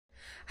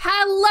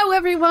Hello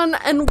everyone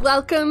and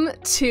welcome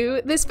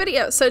to this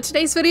video. So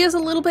today's video is a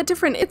little bit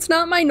different. It's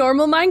not my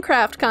normal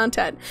Minecraft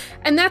content,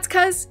 and that's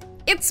because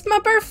it's my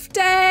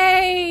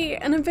birthday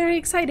and I'm very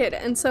excited.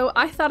 And so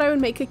I thought I would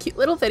make a cute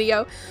little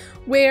video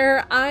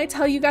where I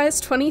tell you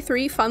guys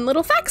 23 fun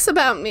little facts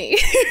about me.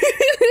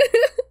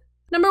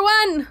 Number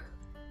 1,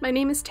 my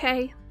name is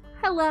Tay.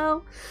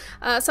 Hello.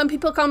 Some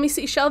people call me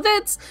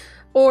Seashellvids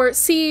or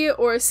Sea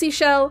or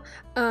Seashell.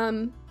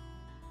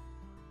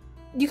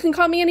 You can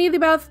call me any of the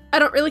above. I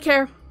don't really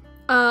care.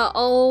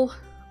 All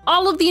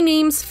of the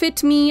names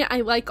fit me.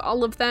 I like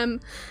all of them.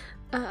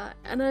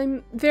 And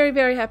I'm very,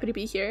 very happy to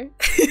be here.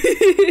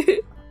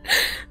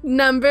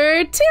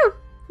 Number 2,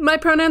 my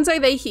pronouns are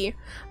they, he.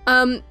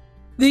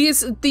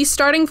 These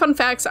starting fun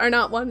facts are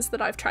not ones that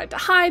I've tried to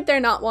hide. They're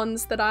not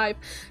ones that I've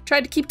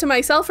tried to keep to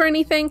myself or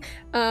anything.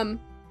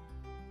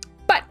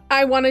 But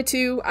I wanted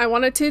to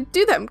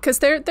do them because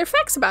they're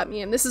facts about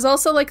me, and this is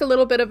also like a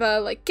little bit of a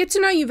like get to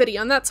know you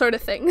video and that sort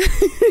of thing.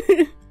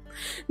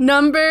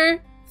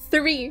 Number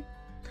 3,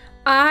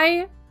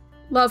 I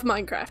love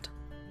Minecraft.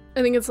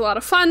 I think it's a lot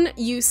of fun.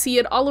 You see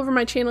it all over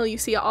my channel, you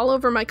see it all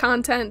over my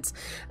content.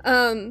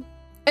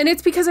 And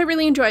it's because I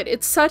really enjoy it.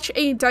 It's such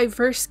a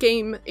diverse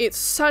game. It's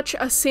such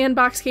a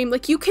sandbox game.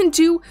 Like, you can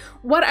do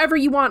whatever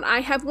you want. I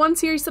have one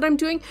series that I'm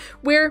doing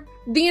where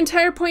the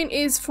entire point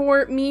is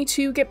for me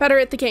to get better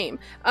at the game.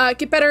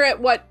 Get better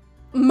at what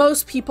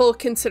most people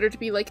consider to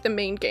be like the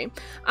main game.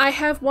 I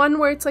have one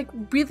where it's like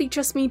really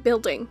just me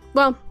building.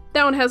 Well,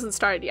 that one hasn't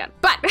started yet,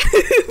 but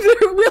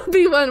there will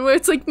be one where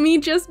it's like me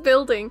just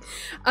building.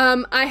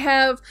 I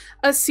have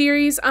a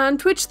series on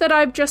Twitch that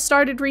I've just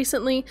started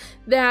recently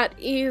that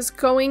is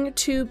going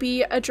to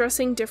be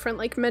addressing different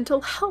like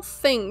mental health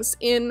things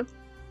in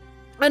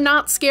a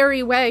not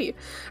scary way,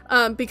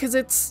 because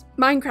it's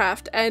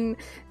Minecraft and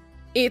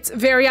it's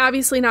very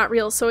obviously not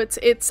real, so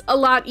it's a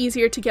lot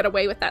easier to get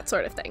away with that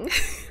sort of thing.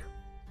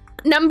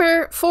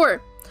 Number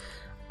 4,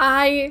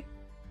 I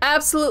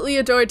absolutely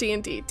adore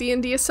D&D.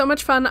 D&D is so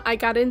much fun. I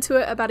got into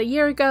it about a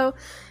year ago,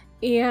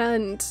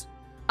 and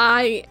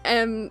I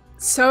am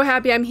so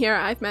happy I'm here.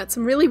 I've met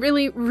some really,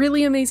 really,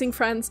 really amazing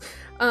friends,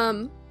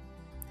 some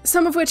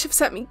of which have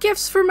sent me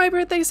gifts for my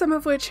birthday, some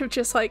of which have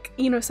just like,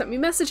 you know, sent me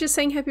messages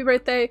saying happy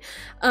birthday,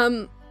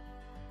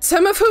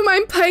 some of whom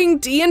I'm playing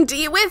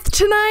D&D with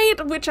tonight,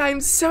 which I'm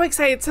so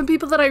excited. Some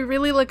people that I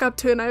really look up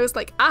to, and I was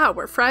like, ah,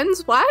 we're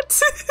friends?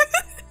 What?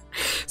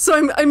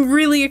 So I'm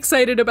really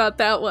excited about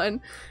that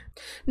one.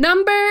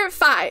 Number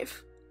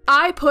 5,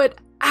 I put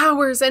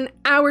hours and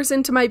hours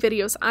into my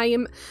videos. I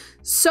am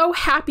so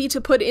happy to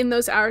put in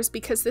those hours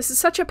because this is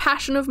such a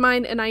passion of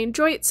mine and I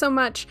enjoy it so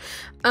much.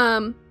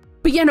 But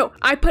yeah, no,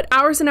 I put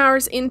hours and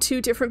hours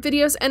into different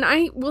videos, and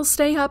I will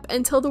stay up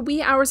until the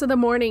wee hours of the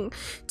morning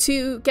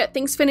to get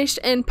things finished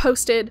and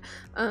posted,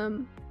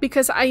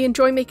 because I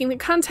enjoy making the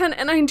content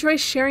and I enjoy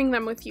sharing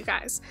them with you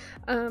guys.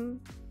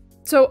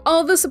 So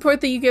all the support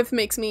that you give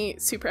makes me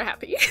super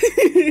happy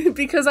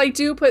because I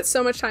do put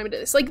so much time into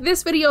this. Like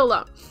this video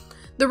alone,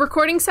 the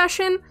recording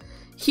session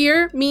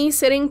here, me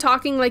sitting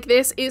talking like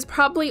this, is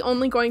probably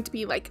only going to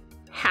be like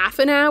half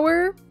an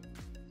hour,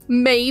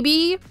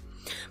 maybe,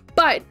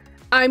 but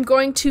I'm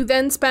going to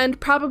then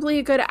spend probably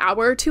a good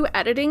hour or 2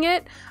 editing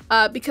it,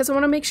 because I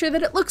want to make sure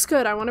that it looks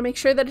good. I want to make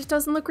sure that it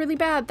doesn't look really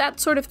bad,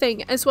 that sort of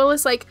thing, as well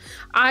as like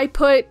I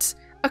put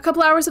a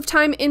couple hours of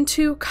time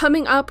into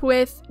coming up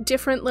with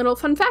different little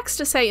fun facts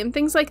to say and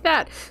things like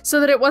that, so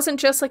that it wasn't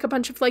just like a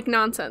bunch of like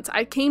nonsense.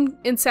 I came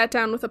and sat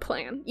down with a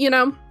plan, you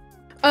know?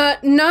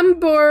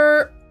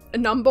 Number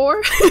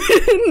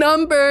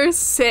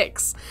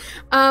 6,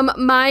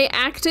 my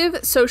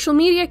active social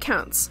media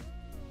accounts: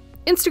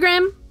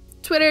 Instagram,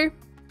 Twitter,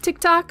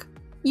 TikTok,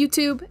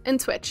 YouTube, and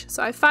Twitch.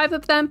 So I have 5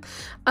 of them,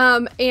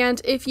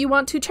 and if you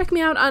want to check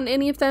me out on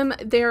any of them,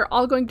 they're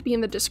all going to be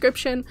in the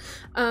description.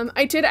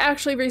 I did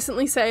actually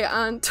recently say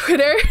on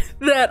Twitter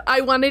that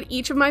I wanted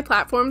each of my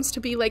platforms to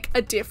be like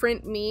a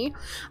different me,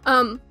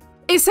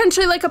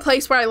 essentially like a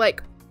place where I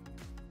like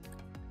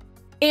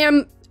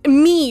am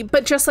me,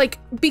 but just like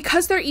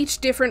because they're each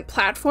different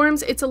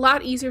platforms, it's a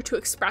lot easier to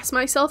express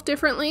myself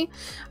differently,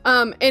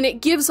 and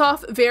it gives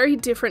off very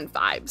different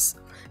vibes.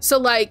 So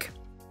like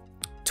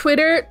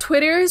Twitter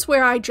is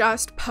where I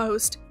just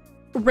post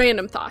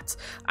random thoughts.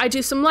 I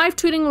do some live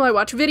tweeting while I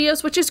watch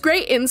videos, which is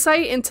great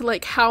insight into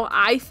like how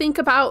I think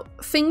about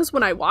things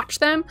when I watch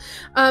them.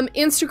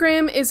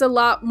 Instagram is a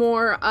lot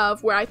more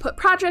of where I put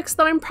projects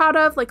that I'm proud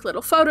of, like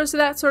little photos of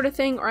that sort of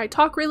thing, or I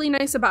talk really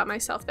nice about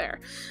myself there.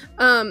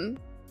 On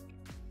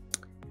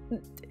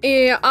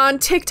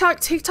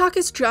TikTok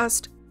is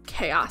just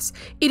chaos.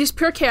 It is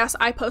pure chaos.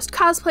 I post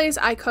cosplays,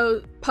 I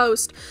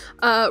post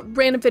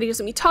random videos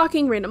of me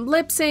talking, random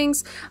lip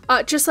syncs,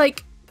 just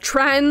like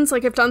trends.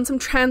 Like I've done some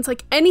trends,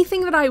 like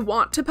anything that I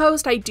want to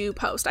post, I do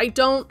post. I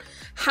don't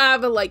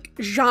have a like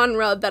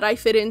genre that I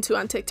fit into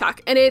on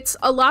TikTok, and it's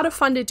a lot of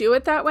fun to do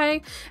it that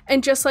way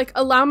and just like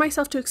allow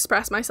myself to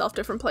express myself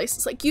different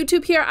places. Like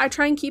YouTube here, I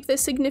try and keep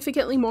this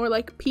significantly more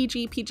like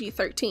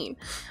PG-13.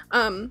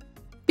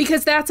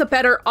 because that's a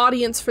better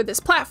audience for this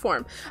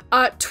platform.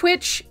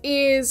 Twitch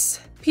is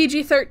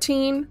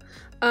PG-13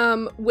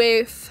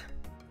 with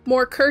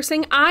more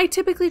cursing. I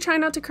typically try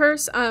not to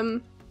curse,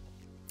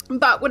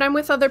 but when I'm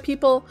with other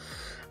people,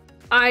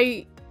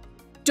 I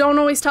don't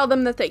always tell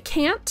them that they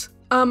can't.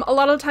 A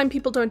lot of the time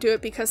people don't do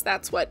it because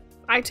that's what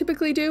I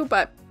typically do,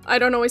 but I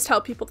don't always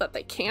tell people that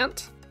they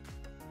can't.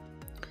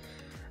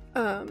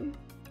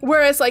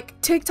 Whereas like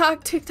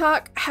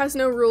TikTok has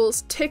no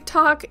rules.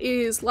 TikTok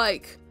is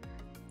like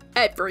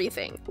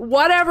everything.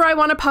 Whatever I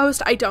want to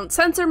post, I don't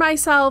censor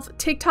myself.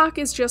 TikTok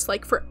is just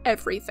like for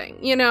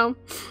everything, you know?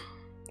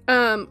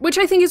 Which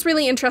I think is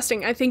really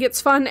interesting. I think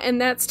it's fun,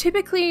 and that's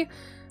typically,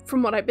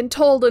 from what I've been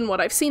told and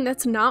what I've seen,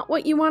 that's not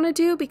what you want to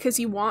do, because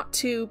you want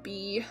to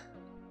be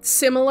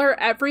similar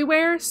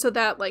everywhere, so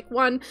that like,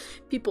 one,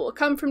 people will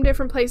come from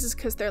different places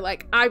because they're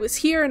like, I was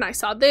here and I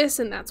saw this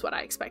and that's what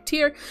I expect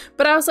here.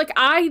 But I was like,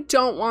 I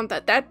don't want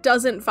that. That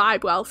doesn't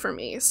vibe well for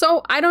me,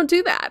 so I don't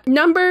do that.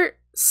 Number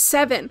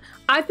 7,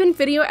 I've been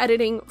video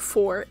editing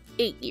for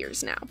 8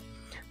 years now,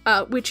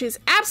 which is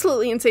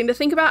absolutely insane to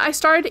think about. I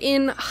started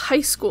in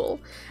high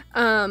school.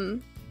 No,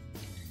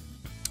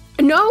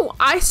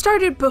 I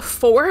started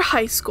before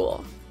high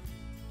school.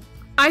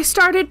 I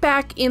started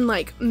back in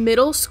like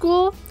middle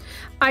school.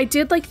 I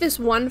did like this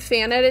one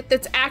fan edit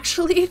that's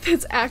actually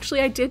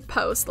I did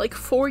post like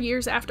 4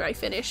 years after I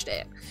finished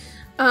it.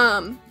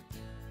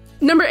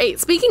 Number 8,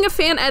 speaking of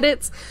fan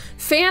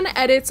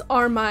edits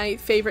are my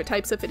favorite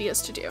types of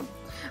videos to do.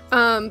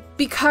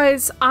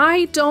 Because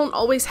I don't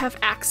always have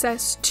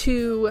access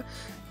to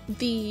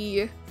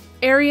the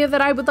area that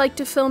I would like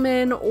to film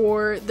in,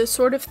 or the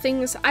sort of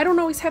things, I don't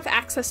always have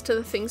access to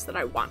the things that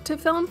I want to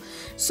film.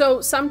 So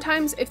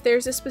sometimes if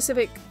there's a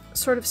specific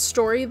sort of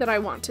story that I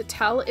want to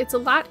tell, it's a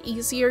lot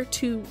easier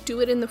to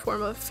do it in the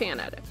form of a fan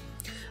edit,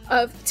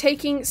 of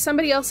taking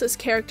somebody else's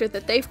character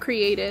that they've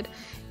created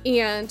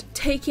and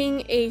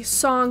taking a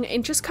song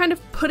and just kind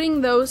of putting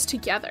those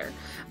together.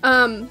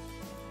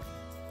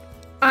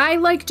 I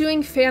like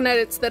doing fan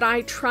edits that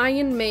I try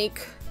and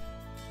make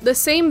the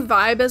same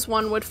vibe as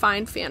one would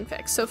find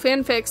fanfics. So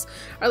fanfics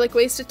are like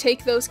ways to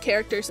take those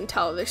characters and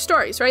tell their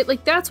stories, right?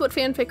 Like that's what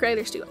fanfic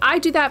writers do. I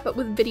do that, but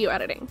with video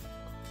editing.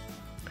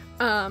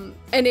 And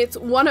it's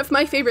one of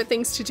my favorite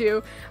things to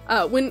do.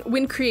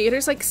 When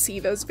creators like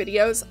see those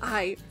videos,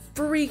 I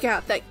freak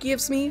out. That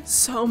gives me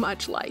so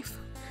much life.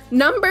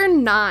 Number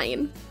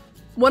 9.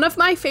 One of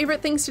my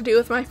favorite things to do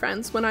with my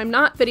friends when I'm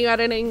not video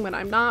editing, when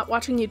I'm not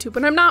watching YouTube,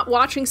 when I'm not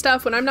watching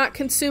stuff, when I'm not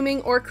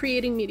consuming or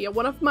creating media,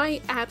 one of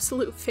my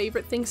absolute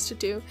favorite things to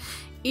do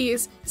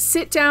is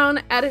sit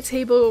down at a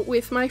table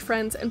with my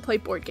friends and play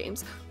board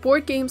games.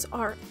 Board games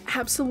are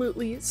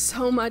absolutely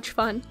so much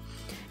fun.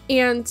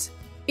 And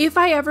if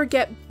I ever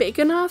get big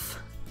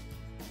enough,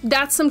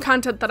 that's some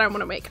content that I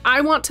want to make. I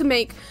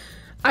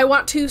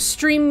want to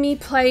stream me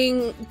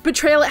playing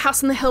Betrayal at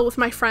House on the Hill with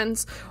my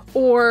friends,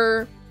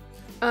 or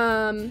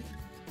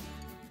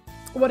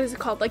what is it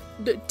called? Like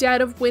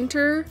Dead of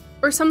Winter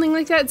or something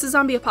like that. It's a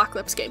zombie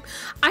apocalypse game.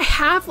 I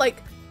have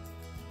like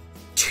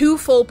 2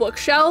 full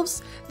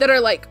bookshelves that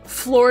are like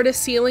floor to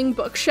ceiling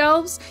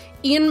bookshelves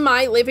in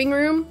my living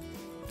room,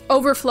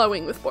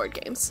 overflowing with board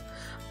games.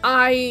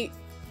 I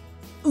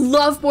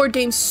love board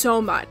games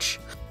so much.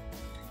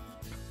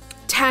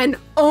 10.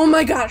 Oh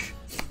my gosh.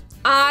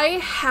 I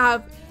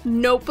have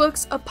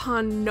notebooks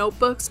upon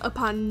notebooks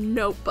upon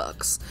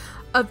notebooks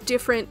of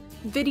different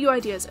video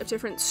ideas, of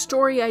different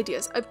story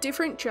ideas, of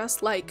different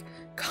just like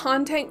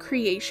content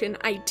creation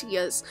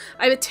ideas.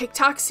 I have a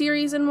TikTok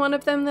series in one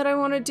of them that I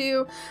want to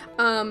do,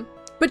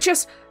 but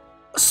just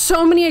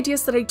so many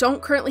ideas that I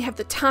don't currently have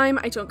the time,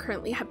 I don't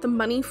currently have the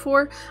money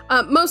for.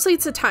 Mostly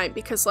it's the time,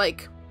 because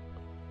like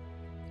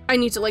I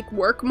need to like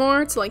work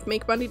more to like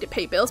make money to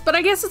pay bills, but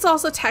I guess it's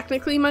also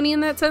technically money in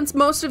that sense.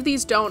 Most of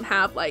these don't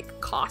have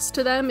like cost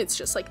to them, it's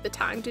just like the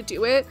time to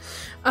do it.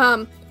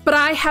 But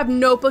I have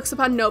notebooks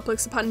upon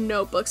notebooks upon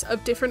notebooks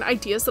of different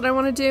ideas that I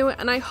want to do,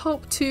 and I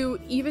hope to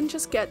even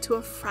just get to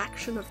a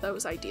fraction of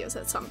those ideas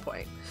at some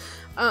point.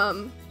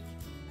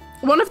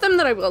 One of them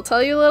that I will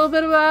tell you a little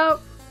bit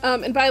about,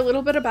 and by a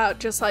little bit about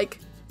just like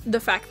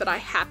the fact that I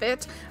have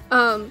it,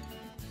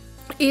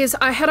 is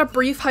I had a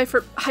brief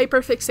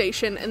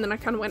hyperfixation, and then I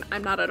kind of went,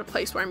 I'm not at a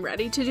place where I'm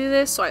ready to do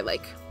this, so I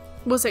like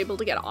was able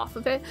to get off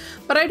of it.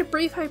 But I had a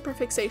brief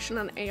hyperfixation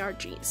on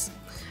ARGs.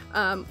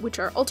 Which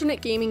are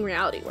alternate gaming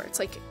reality, where it's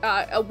like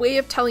a way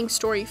of telling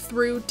story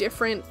through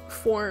different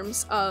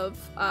forms of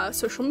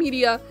social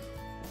media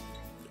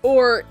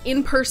or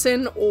in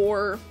person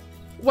or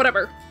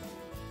whatever.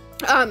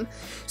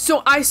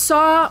 So I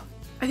saw,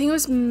 I think it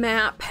was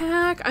Map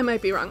Pack, I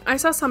might be wrong. I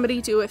saw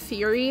somebody do a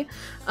theory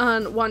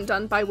on one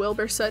done by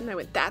Wilbur Soot, and I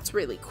went, that's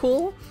really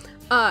cool.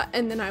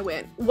 And then I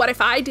went, what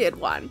if I did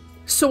one?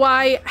 So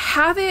I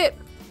have it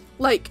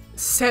like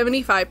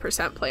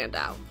 75% planned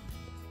out.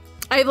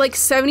 I have like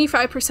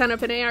 75%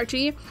 of an ARG.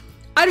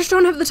 I just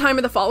don't have the time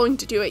or the following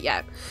to do it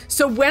yet.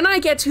 So when I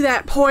get to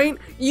that point,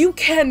 you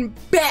can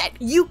bet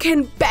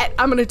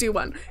I'm gonna do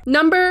one.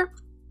 Number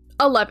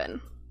 11.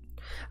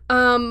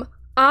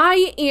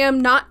 I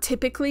am not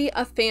typically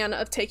a fan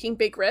of taking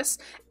big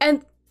risks,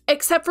 and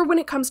except for when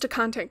it comes to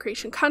content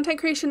creation. Content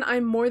creation,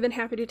 I'm more than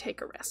happy to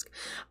take a risk.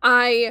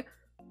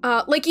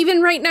 Like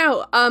even right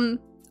now,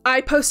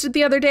 I posted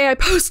the other day, I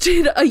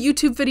posted a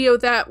YouTube video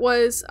that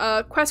was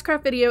a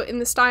Questcraft video in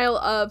the style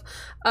of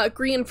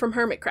Grian from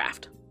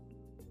Hermitcraft.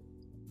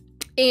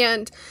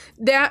 And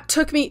that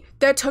took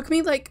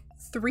me like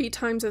 3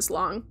 times as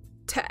long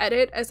to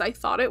edit as I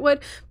thought it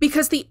would,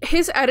 because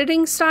his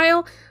editing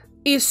style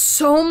is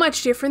so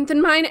much different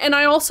than mine, and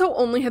I also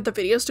only had the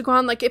videos to go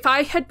on. Like, if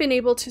I had been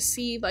able to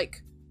see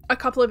like a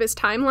couple of his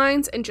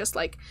timelines and just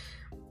like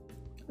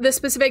the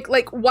specific,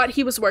 like what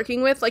he was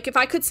working with, like if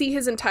I could see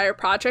his entire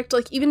project,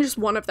 like even just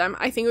one of them,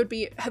 I think it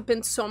would have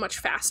been so much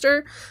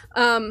faster.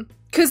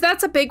 Because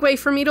that's a big way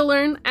for me to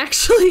learn,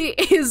 actually,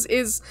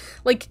 is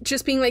like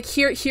just being like,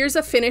 here's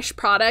a finished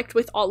product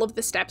with all of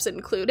the steps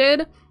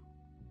included.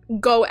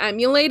 Go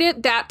emulate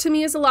it. That to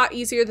me is a lot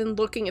easier than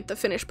looking at the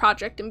finished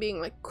project and being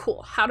like,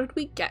 cool, how did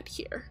we get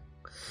here?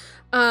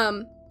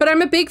 But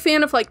I'm a big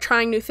fan of like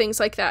trying new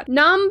things like that.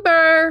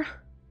 Number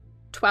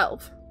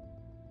 12.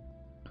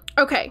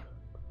 Okay.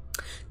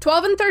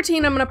 12 and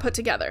 13 I'm going to put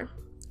together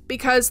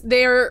because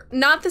they're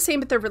not the same,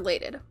 but they're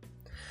related.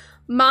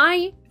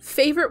 My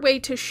favorite way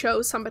to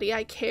show somebody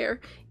I care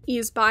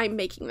is by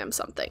making them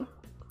something.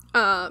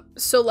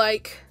 So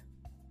like,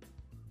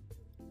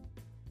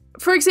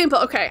 for example,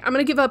 okay, I'm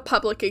going to give a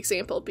public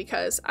example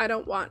because I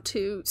don't want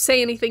to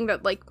say anything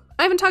that like,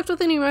 I haven't talked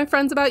with any of my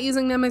friends about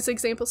using them as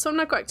examples, so I'm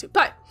not going to.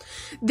 But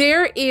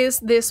there is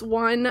this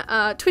one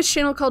Twitch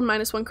channel called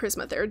 -1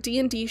 Charisma. They're a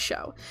D&D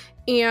show.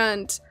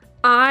 And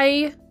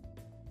I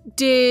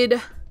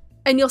did,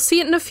 and you'll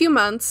see it in a few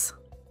months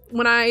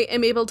when I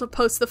am able to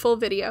post the full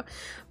video,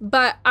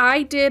 but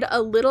I did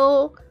a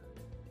little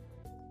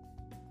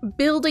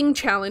building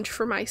challenge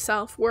for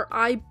myself where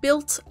I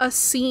built a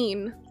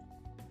scene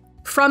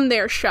from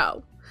their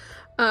show.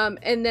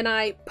 And then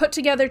I put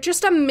together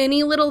just a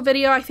mini little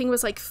video, I think it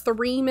was like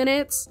 3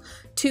 minutes,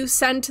 to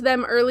send to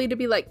them early to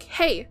be like,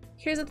 hey,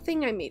 here's a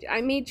thing I made.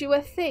 I made you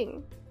a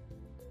thing.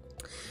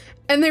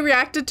 And they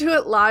reacted to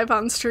it live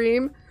on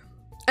stream.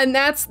 And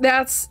that's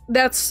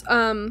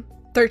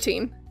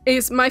 13.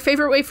 Is my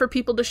favorite way for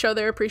people to show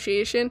their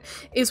appreciation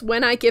is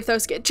when I give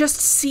those, just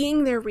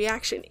seeing their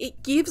reaction.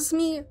 It gives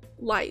me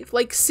life.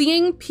 Like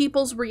seeing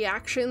people's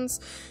reactions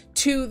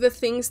to the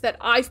things that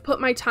I've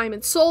put my time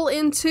and soul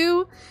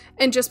into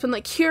and just been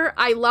like, here,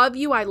 I love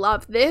you, I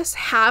love this,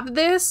 have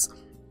this.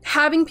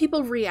 Having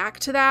people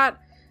react to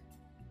that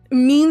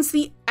means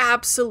the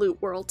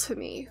absolute world to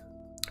me.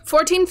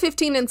 14,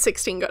 15, and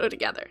 16 go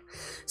together.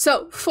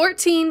 So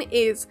 14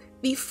 is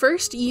the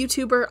first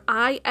YouTuber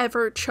I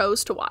ever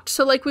chose to watch.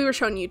 So like we were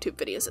showing YouTube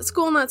videos at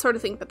school and that sort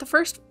of thing, but the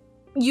first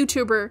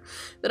YouTuber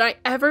that I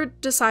ever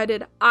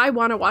decided I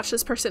want to watch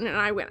this person and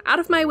I went out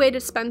of my way to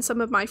spend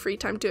some of my free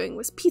time doing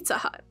was Pizza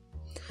Hut.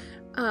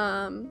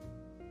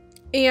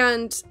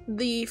 And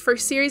the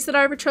first series that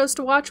I ever chose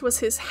to watch was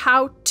his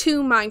How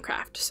to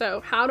Minecraft. So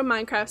How to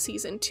Minecraft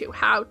Season 2,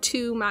 How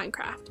to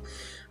Minecraft.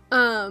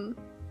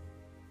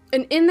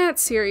 And in that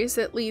series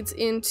that leads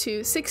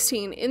into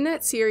 16, in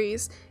that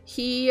series,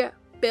 he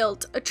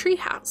built a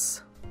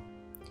treehouse.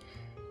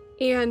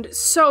 And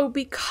so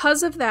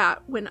because of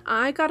that, when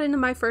I got into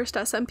my first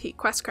SMP,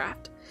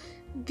 Questcraft,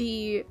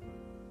 the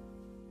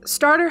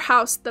starter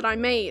house that I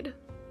made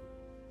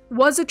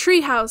was a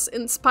treehouse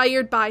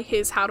inspired by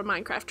his How to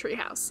Minecraft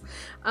treehouse.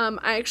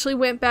 I actually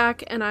went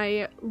back and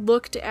I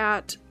looked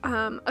at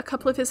a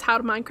couple of his How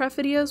to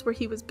Minecraft videos where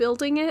he was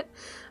building it,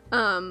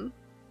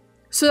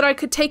 so that I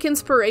could take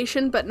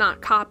inspiration but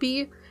not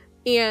copy.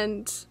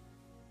 And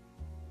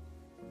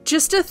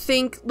just to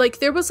think, like,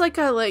 there was like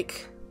a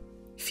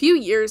few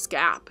years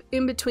gap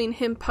in between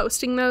him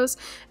posting those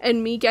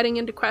and me getting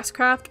into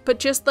Questcraft, but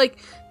just like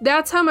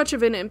that's how much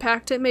of an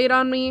impact it made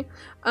on me.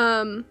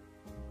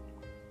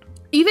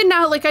 Even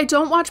now, like, I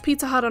don't watch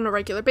Pizza Hut on a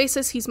regular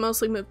basis. He's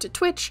mostly moved to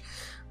Twitch,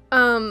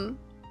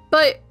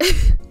 but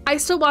I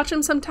still watch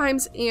him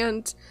sometimes,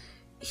 and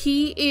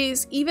he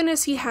is, even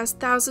as he has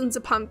thousands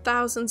upon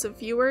thousands of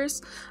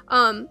viewers,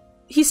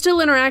 he still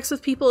interacts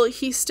with people.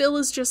 He still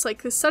is just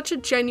like this, such a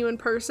genuine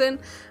person.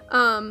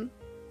 And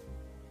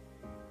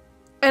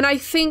I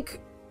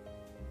think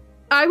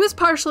I was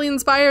partially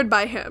inspired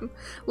by him.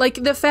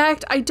 Like the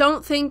fact, I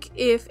don't think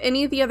if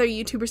any of the other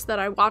YouTubers that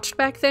I watched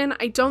back then,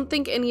 I don't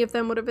think any of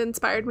them would have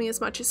inspired me as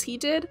much as he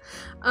did.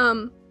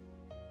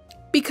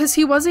 Because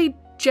he was a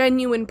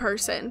genuine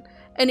person.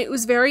 And it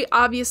was very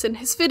obvious in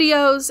his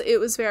videos, it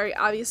was very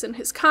obvious in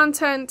his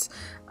content.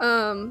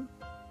 So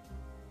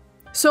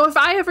if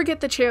I ever get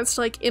the chance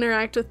to like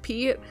interact with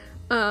Pete,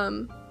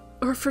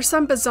 or for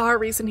some bizarre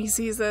reason he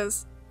sees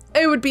this,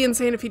 it would be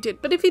insane if he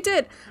did. But if he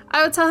did,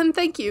 I would tell him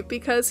thank you,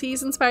 because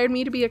he's inspired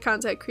me to be a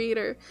content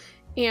creator.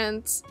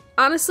 And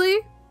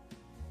honestly,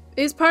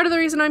 is part of the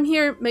reason I'm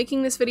here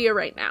making this video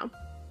right now.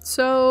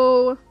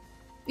 So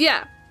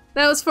yeah,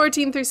 that was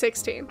 14 through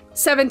 16.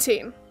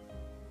 17.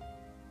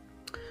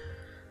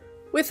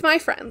 With my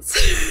friends.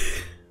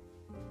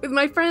 With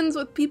my friends,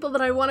 with people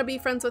that I want to be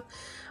friends with,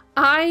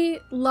 I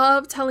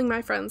love telling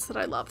my friends that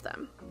I love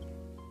them.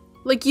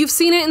 Like, you've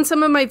seen it in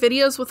some of my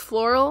videos with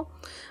Floral.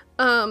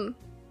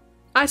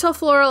 I tell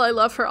Floral I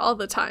love her all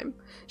the time.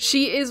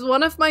 She is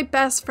one of my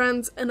best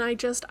friends, and I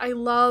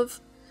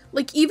love,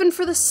 like, even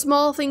for the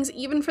small things,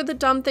 even for the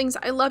dumb things,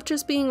 I love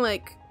just being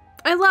like,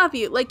 I love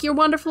you. Like, you're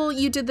wonderful.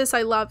 You did this.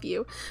 I love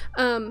you.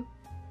 And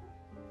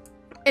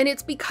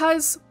it's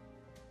because,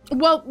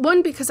 well,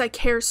 one, because I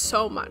care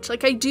so much.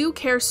 Like, I do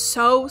care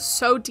so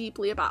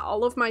deeply about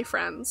all of my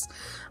friends.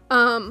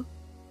 But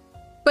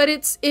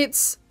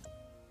it's,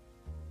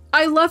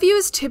 I love you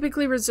is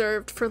typically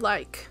reserved for,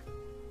 like,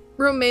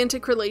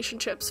 romantic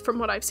relationships from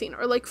what I've seen,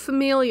 or like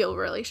familial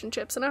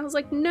relationships, and I was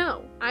like,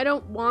 no, I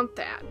don't want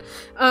that.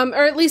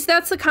 Or at least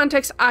that's the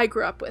context I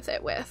grew up with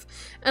it with.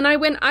 And I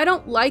went, I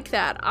don't like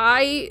that.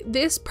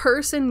 This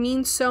person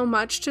means so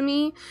much to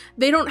me.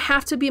 They don't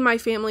have to be my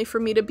family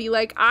for me to be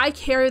like, I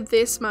care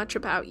this much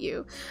about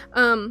you.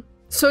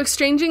 So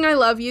exchanging I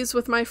love yous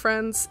with my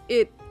friends,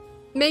 it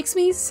makes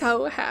me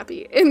so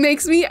happy. It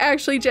makes me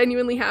actually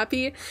genuinely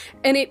happy,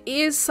 and it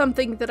is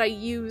something that I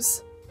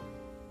use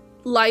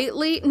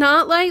lightly,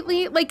 not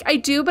lightly, like I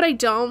do, but I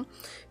don't,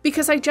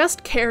 because I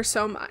just care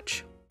so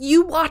much.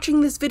 You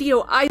watching this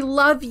video, I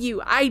love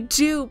you. I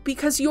do,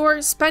 because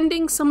you're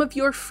spending some of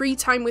your free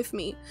time with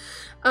me.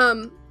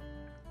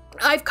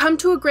 I've come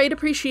to a great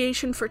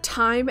appreciation for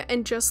time,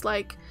 and just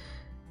like,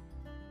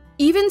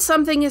 even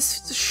something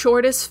as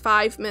short as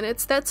 5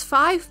 minutes, that's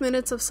 5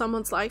 minutes of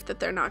someone's life that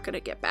they're not going to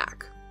get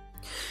back.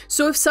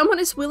 So if someone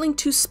is willing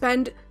to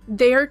spend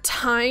their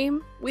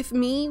time with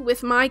me,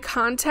 with my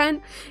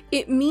content,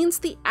 it means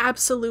the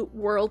absolute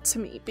world to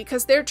me,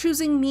 because they're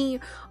choosing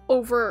me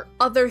over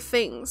other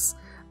things.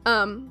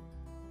 And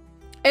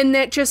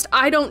that just,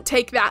 I don't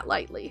take that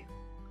lightly.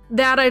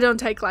 That I don't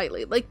take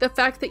lightly. Like, the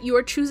fact that you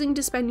are choosing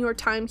to spend your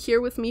time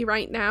here with me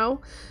right now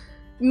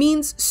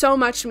means so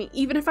much to me.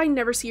 Even if I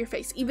never see your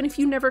face, even if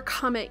you never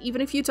comment,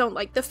 even if you don't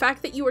like, the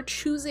fact that you are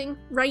choosing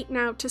right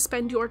now to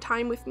spend your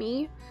time with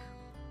me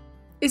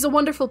is a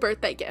wonderful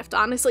birthday gift,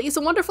 honestly. It's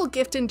a wonderful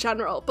gift in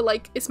general, but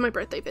like, it's my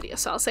birthday video,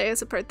 so I'll say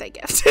it's a birthday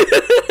gift.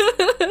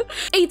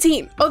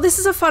 18. Oh, this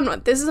is a fun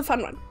one. This is a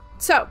fun one.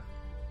 So,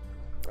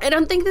 I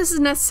don't think this is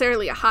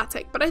necessarily a hot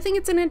take, but I think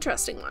it's an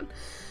interesting one.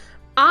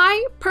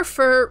 I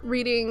prefer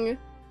reading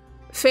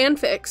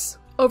fanfics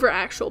over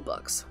actual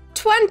books.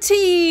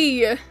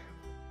 20!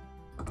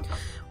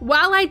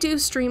 While I do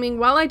streaming,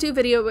 while I do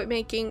video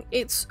making,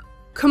 it's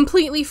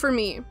completely for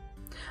me.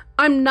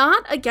 I'm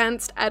not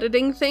against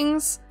editing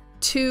things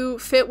to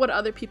fit what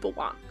other people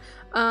want.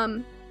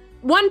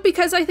 One,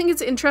 because I think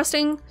it's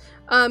interesting.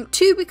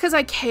 Two, because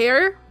I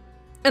care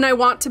and I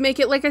want to make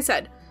it, like I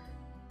said,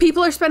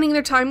 people are spending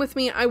their time with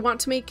me. I want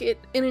to make it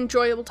an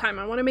enjoyable time.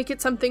 I want to make it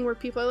something where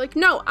people are like,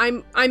 no,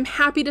 I'm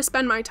happy to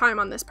spend my time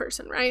on this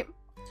person, right?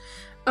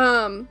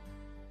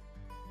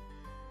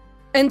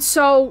 And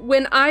so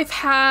when I've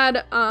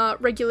had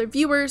regular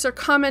viewers or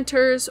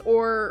commenters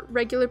or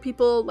regular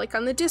people like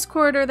on the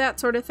Discord or that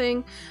sort of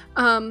thing,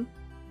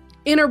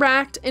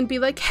 interact and be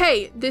like,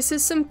 hey, this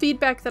is some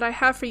feedback that I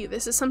have for you.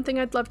 This is something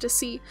I'd love to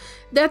see.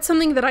 That's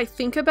something that I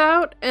think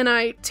about and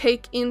I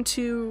take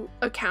into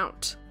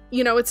account.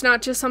 You know, it's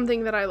not just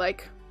something that I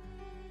like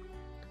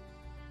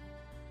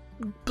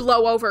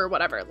blow over or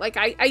whatever. Like,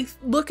 I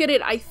look at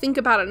it, I think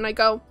about it, and I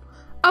go,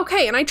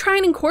 okay, and I try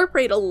and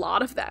incorporate a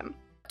lot of them.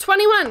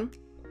 21.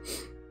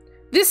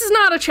 This is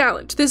not a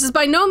challenge. This is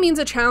by no means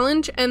a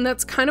challenge, and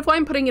that's kind of why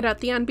I'm putting it at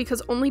the end,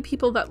 because only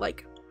people that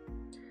like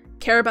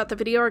care about the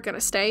video are gonna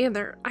stay, and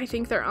I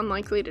think they're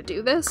unlikely to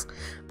do this.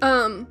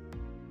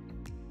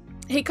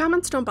 Hate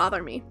comments don't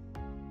bother me.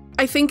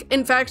 I think,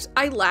 in fact,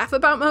 I laugh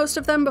about most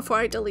of them before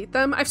I delete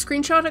them. I've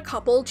screenshot a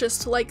couple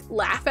just to like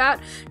laugh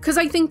at, because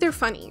I think they're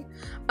funny.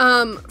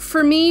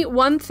 For me,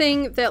 one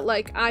thing that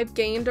like I've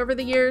gained over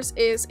the years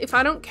is if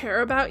I don't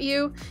care about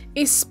you,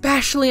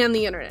 especially on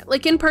the internet,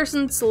 like in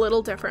person it's a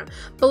little different,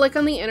 but like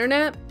on the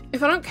internet,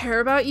 if I don't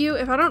care about you,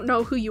 if I don't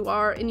know who you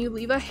are and you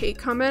leave a hate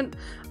comment,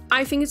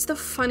 I think it's the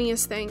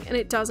funniest thing and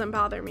it doesn't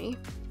bother me.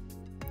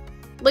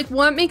 Like,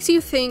 what makes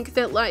you think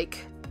that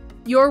like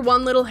your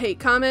one little hate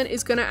comment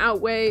is gonna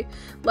outweigh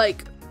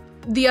like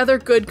the other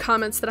good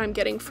comments that I'm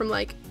getting from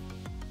like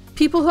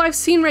people who I've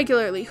seen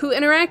regularly, who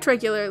interact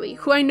regularly,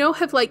 who I know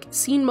have like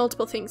seen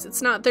multiple things.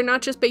 They're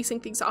not just basing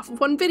things off of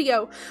one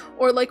video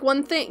or like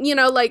one thing, you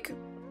know, like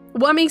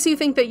what makes you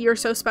think that you're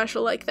so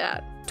special like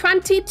that?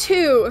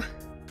 22.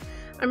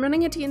 I'm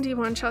running a D&D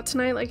one-shot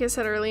tonight, like I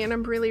said earlier, and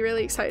I'm really,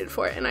 really excited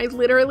for it. And I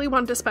literally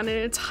want to spend an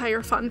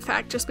entire fun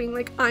fact just being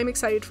like, I'm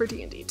excited for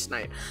D&D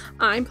tonight.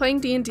 I'm playing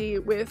D&D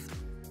with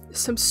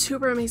some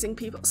super amazing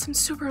people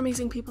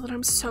that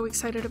I'm so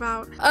excited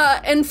about.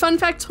 And fun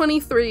fact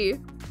 23.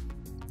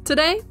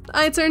 Today,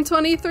 I turned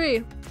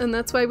 23, and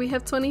that's why we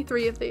have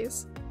 23 of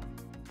these.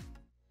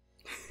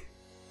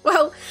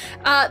 Well,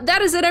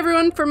 that is it,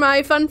 everyone, for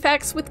my fun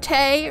facts with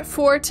Tay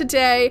for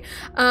today.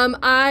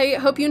 I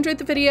hope you enjoyed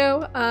the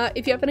video.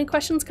 If you have any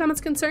questions, comments,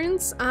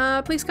 concerns,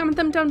 please comment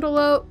them down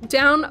below.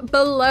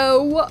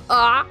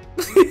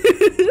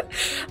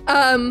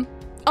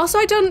 Also,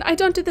 I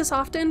don't do this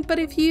often, but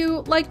if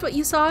you liked what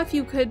you saw, if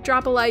you could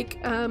drop a like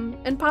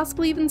and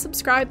possibly even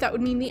subscribe, that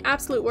would mean the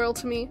absolute world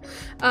to me.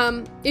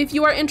 If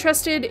you are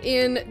interested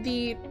in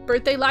the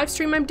birthday live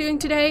stream I'm doing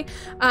today,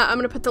 I'm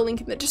gonna put the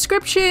link in the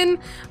description.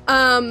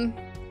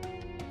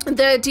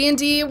 The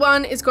D&D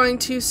one is going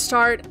to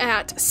start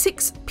at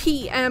 6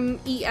 p.m.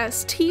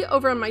 EST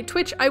over on my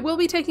Twitch. I will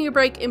be taking a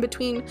break in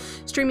between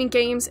streaming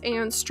games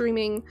and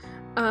streaming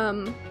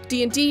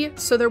D&D,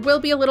 so there will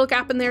be a little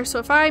gap in there. So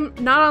if I'm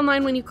not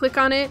online when you click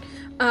on it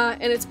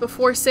and it's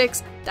before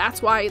 6,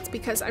 that's why. It's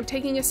because I'm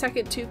taking a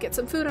second to get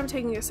some food, I'm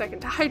taking a second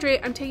to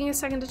hydrate, I'm taking a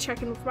second to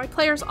check in with my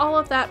players, all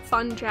of that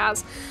fun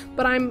jazz.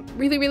 But I'm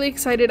really, really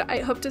excited. I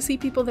hope to see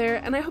people there,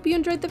 and I hope you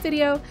enjoyed the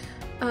video.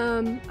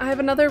 I have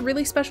another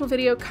really special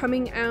video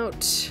coming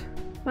out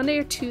Monday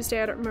or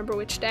Tuesday, I don't remember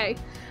which day.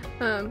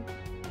 So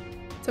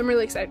I'm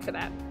really excited for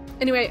that.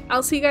 Anyway,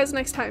 I'll see you guys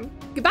next time.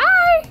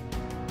 Goodbye!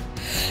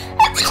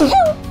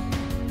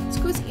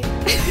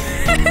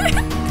 Squeezy.